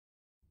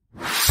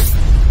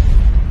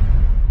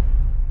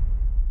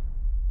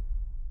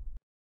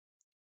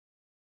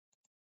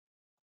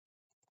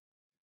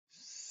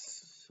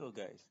So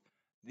guys,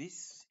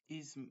 this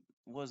is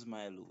was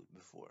my loot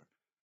before.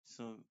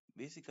 So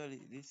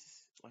basically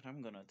this what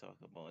I'm gonna talk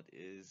about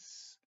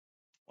is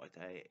what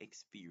I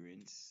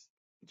experienced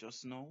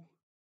just now.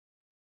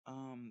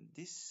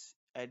 This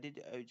I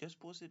just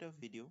posted a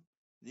video.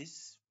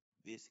 This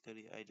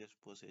basically I just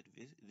posted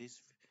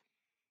this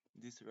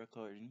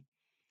recording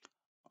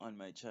on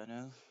my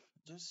channel,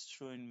 just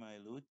showing my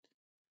loot.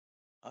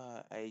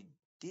 I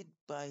did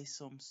buy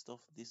some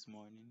stuff this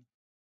morning.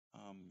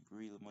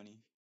 Real money.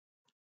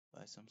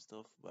 Buy some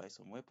stuff. Buy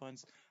some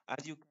weapons.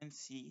 As you can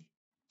see,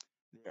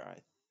 there are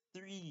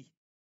three.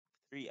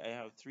 I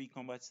have three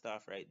combat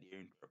staff right there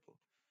in purple.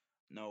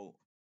 Now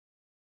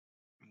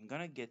I'm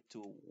gonna get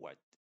to what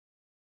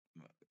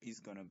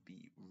is gonna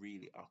be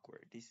really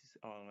awkward. This is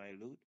all my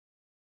loot.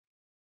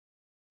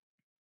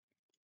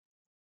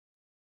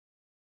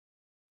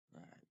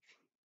 Right.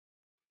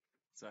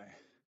 Sorry,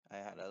 I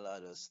had a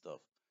lot of stuff.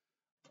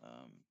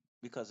 Um,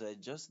 because I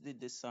just did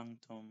the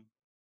Sanctum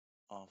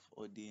of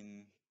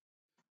Odin.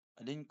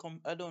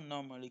 I don't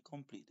normally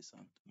complete the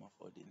Sanctum of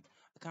Odin.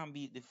 I can't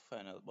beat the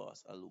final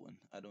boss alone.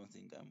 I don't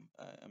think I'm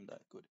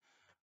that good.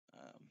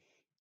 Um,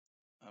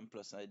 and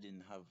plus I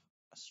didn't have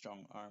a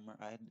strong armor.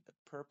 I had a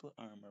purple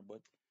armor,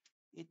 but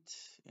it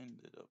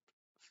ended up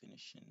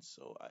finishing,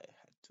 so I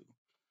had to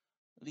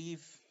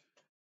leave.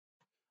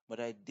 But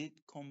I did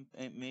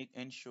make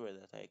ensure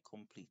that I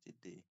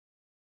completed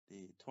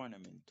the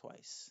tournament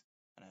twice,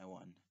 and I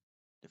won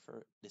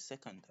the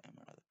second time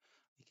rather.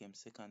 I came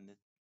second.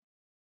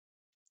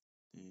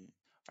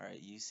 All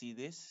right, you see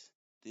this?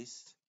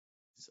 This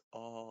is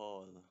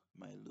all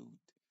my loot,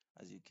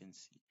 as you can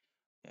see,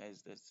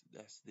 guys. That's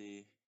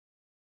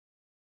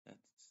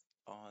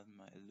all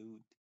my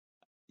loot.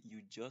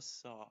 You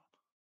just saw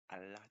a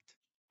lot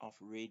of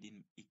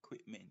raiding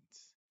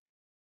equipment.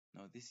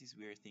 Now this is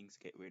where things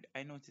get weird.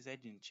 I noticed I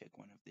didn't check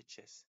one of the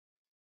chests.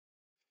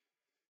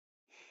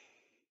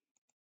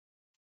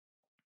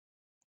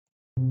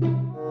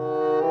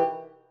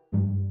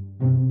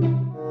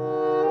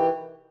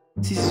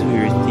 This is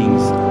where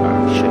things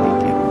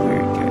actually get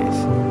weird,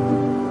 guys.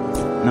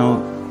 Now,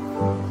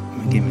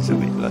 my game is a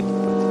bit laggy,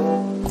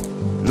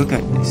 but look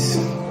at this.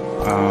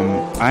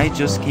 I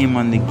just came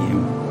on the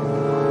game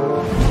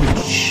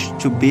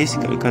to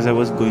basically, because I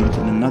was going to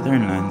the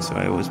northern land, so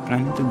I was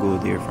planning to go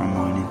there from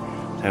morning.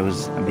 So I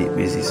was a bit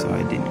busy, so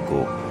I didn't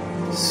go.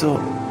 So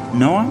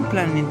now I'm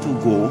planning to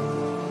go.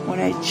 When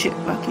I check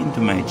back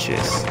into my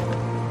chest,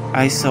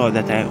 I saw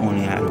that I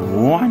only had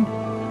one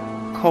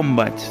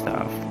combat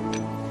staff.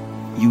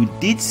 You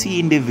did see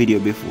in the video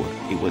before,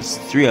 it was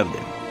three of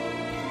them.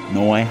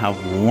 Now I have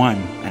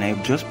one, and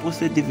I've just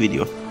posted the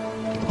video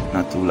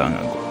not too long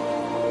ago.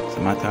 As a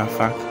matter of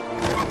fact,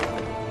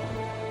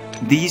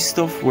 these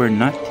stuff were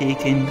not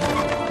taken,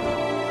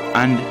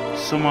 and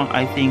somehow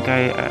I think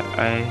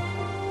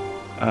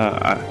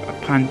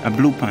a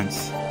blue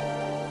pants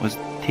was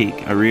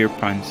taken, a rare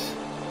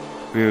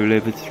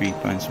level 3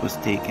 pants was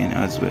taken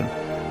as well.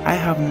 I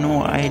have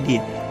no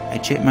idea. I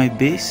checked my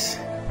base.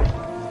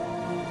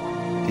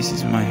 This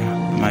is my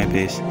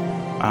base.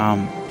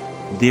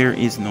 There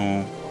is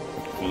no.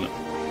 Hold on.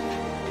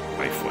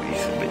 My phone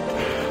is a bit.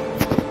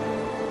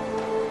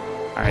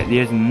 Alright,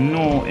 there's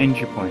no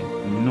entry point.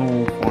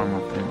 No form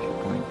of entry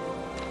point.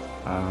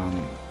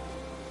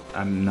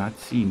 I'm not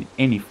seeing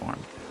any form.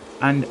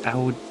 And I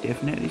would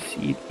definitely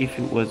see it if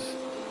it was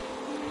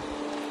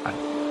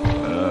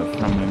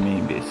from my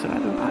main base. So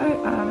I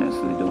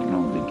honestly don't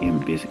know. The game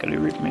basically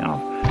ripped me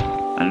off.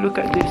 And look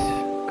at this.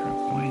 Crap,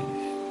 why is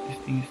this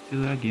thing is still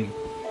lagging?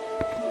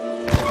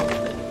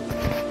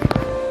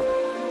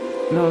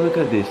 No, look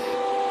at this.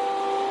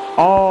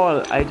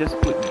 I just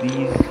put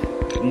these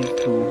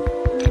two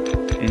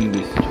in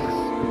this chest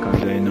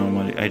because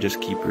I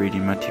just keep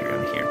reading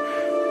material here.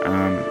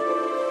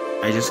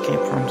 I just came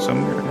from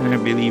somewhere and I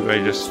believe I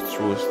just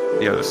threw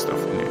the other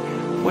stuff in there.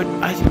 But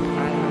I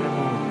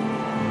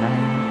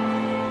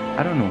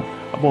had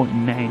about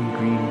 9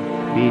 green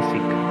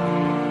basic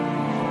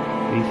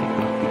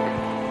lockpick.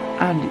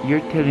 And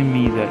you're telling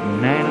me that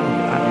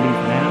at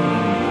least 9 of them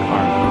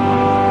are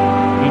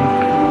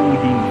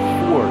including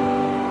four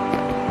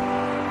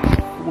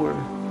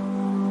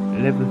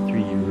level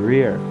 3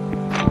 rare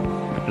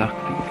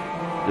lockpick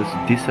just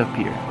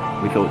disappear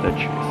without a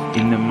trace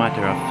in a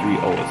matter of 3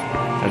 hours.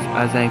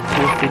 As I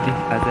posted it,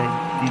 as I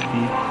did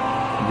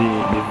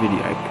the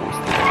video I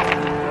posted,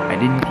 I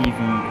didn't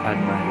even add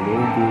my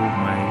logo,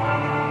 my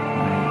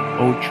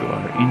outro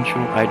or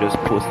intro. I just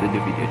posted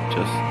the video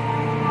just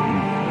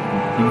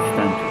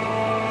instantly.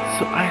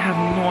 So I have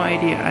no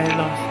idea. I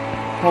lost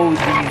how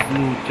these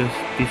loot just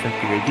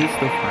disappeared. These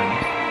stuff are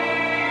lost.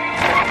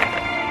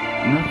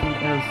 Nothing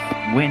else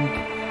went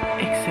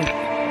except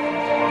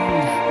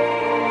these.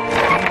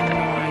 I have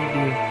no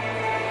idea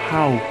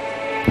how.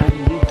 And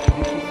this is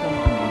something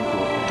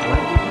important. Why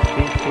did they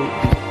take this?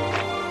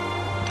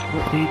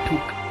 But they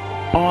took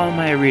all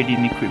my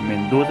raiding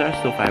equipment. Those are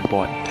stuff I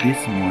bought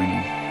this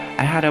morning.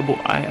 I had a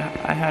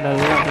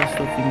lot of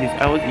stuff in this.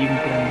 I was even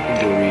planning to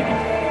go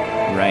raiding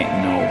right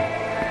now.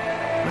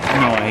 But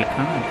No, I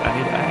can't. I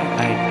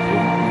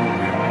don't know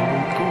where my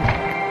loot go.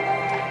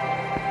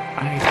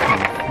 I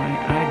can't find.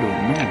 I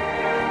don't know.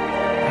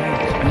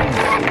 I'm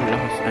so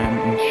lost. I'm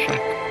in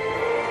shock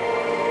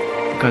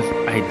because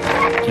I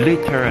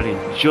literally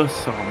just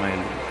saw my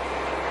loot.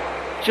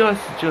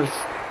 Just a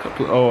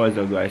couple hours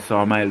ago, I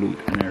saw my loot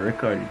and I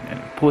recorded and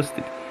I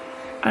posted.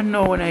 And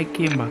now when I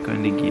came back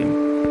on the game,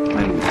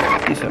 my loot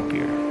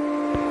disappeared.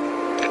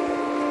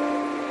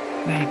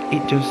 Like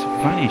it just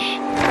vanished,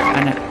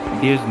 and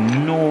there's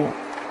no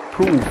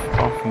proof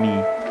of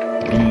me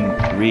being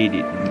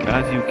raided.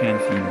 As you can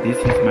see, this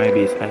is my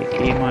base. I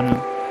came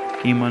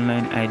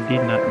online. I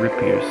did not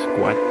repair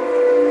squat.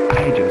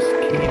 I just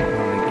came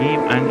on the game,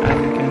 and as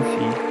you can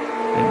see,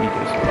 let me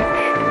just make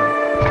sure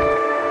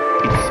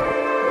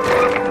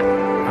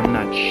I'm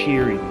not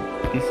sharing.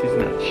 This is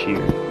not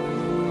sharing.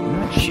 I'm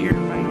not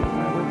sharing my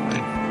weapons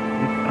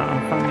with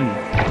family.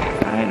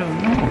 I don't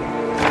know.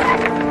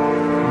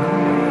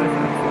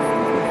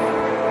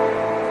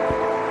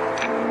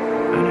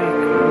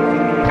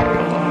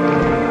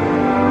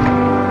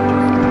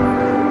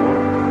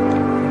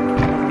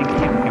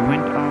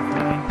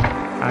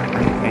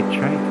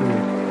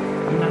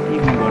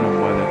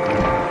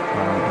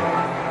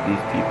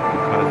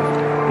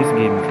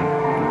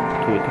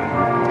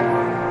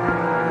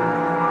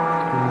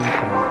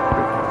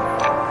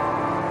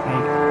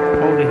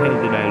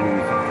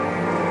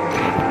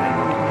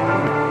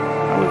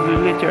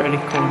 Literally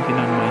counting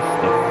on my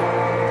stuff.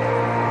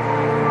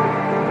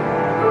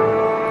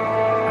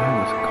 I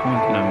was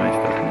counting on my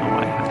stuff.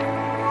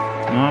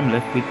 Now I'm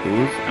left with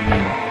those. I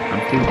mean,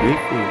 I'm still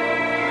grateful,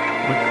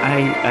 but I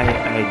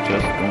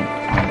just don't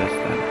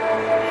understand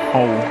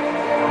how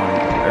on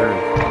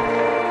earth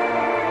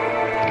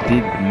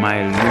did my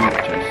loot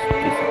just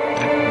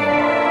disappear.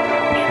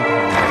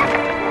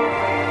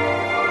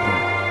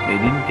 They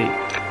didn't take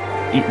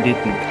it,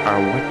 didn't, or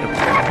whatever.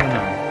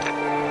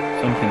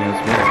 Something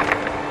else went.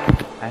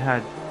 I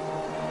had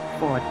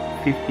fought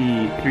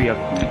 53 of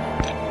these.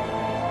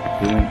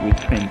 They went with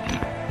 20.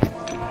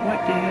 What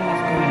the hell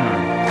is going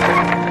on?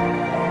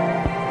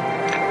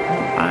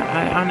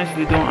 I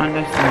honestly don't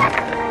understand.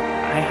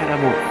 I had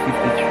about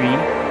 53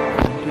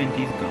 and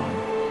 20 is gone.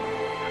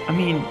 I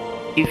mean,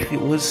 if it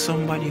was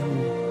somebody who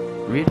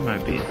raided my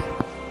base,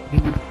 they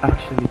would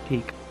actually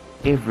take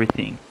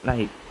everything.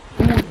 Like,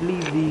 who would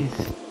leave these?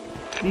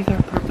 These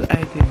are purple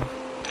items.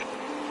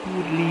 Who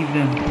would leave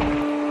them?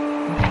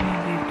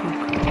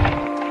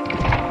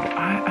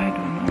 I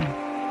don't know.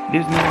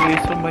 There's no way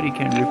somebody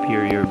can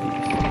repair your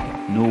base.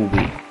 No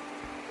way.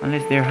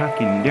 Unless they're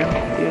hacking. There's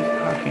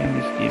hacking in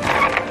this game.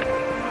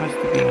 Has to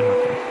be a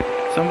hacker.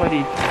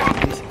 Somebody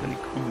basically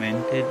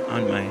commented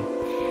on my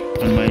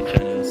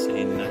channel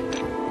saying that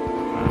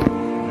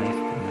nice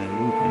to my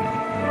loot when I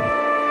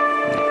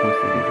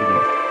posted the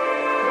video.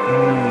 Oh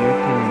no, you're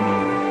telling me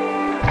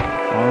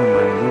all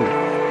my loot,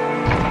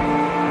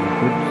 the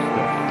good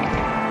stuff,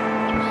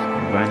 just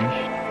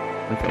vanished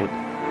without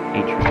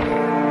a trace.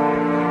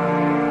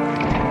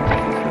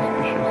 This is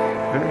suspicious.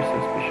 Very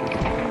suspicious.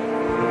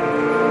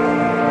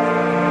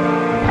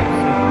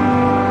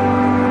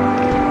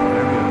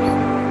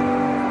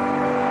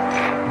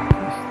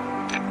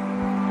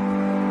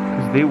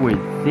 Because they were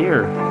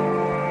there,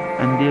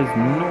 and there's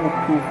no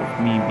proof of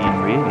me being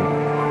raided.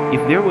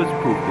 If there was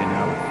proof, then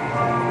I would say,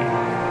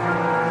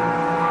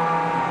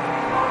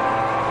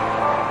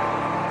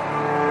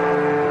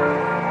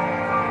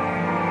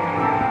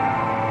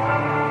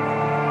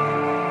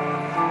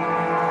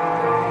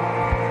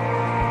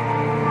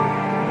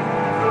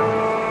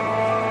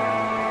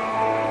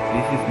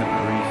 this is not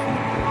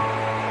reasonable.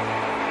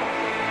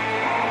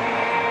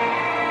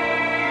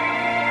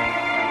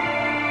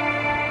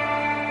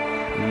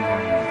 These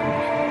are not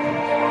reasonable.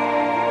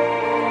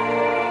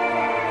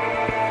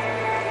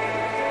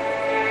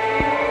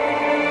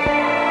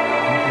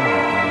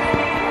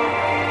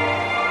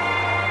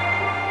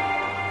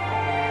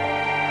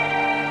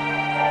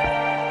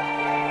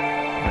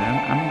 But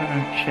I'm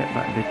gonna check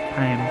back the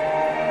time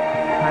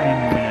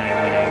when I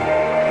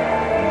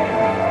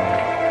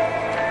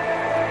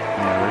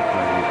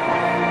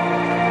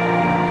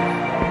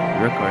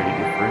recorded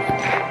the first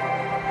one.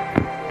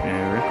 And I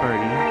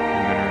recorded it,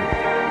 I'm gonna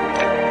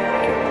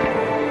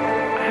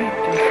I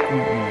just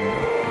don't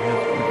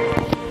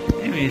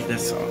know. Anyways,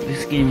 that's all.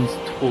 This game is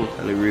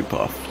totally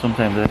rip-off.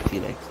 Sometimes I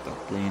feel like stop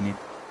playing it.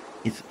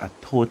 It's a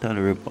total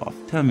rip-off.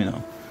 Tell me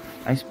now.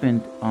 I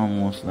spent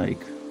almost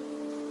like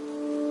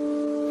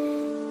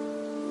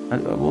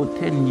about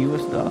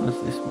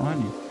 $10 this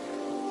morning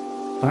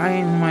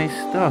buying my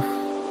stuff,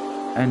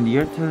 and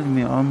you're telling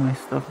me all my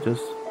stuff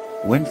just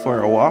went for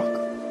a walk?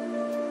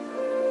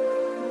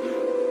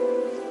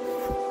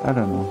 I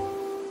don't know.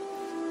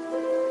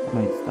 I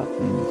might stop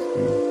playing this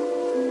game.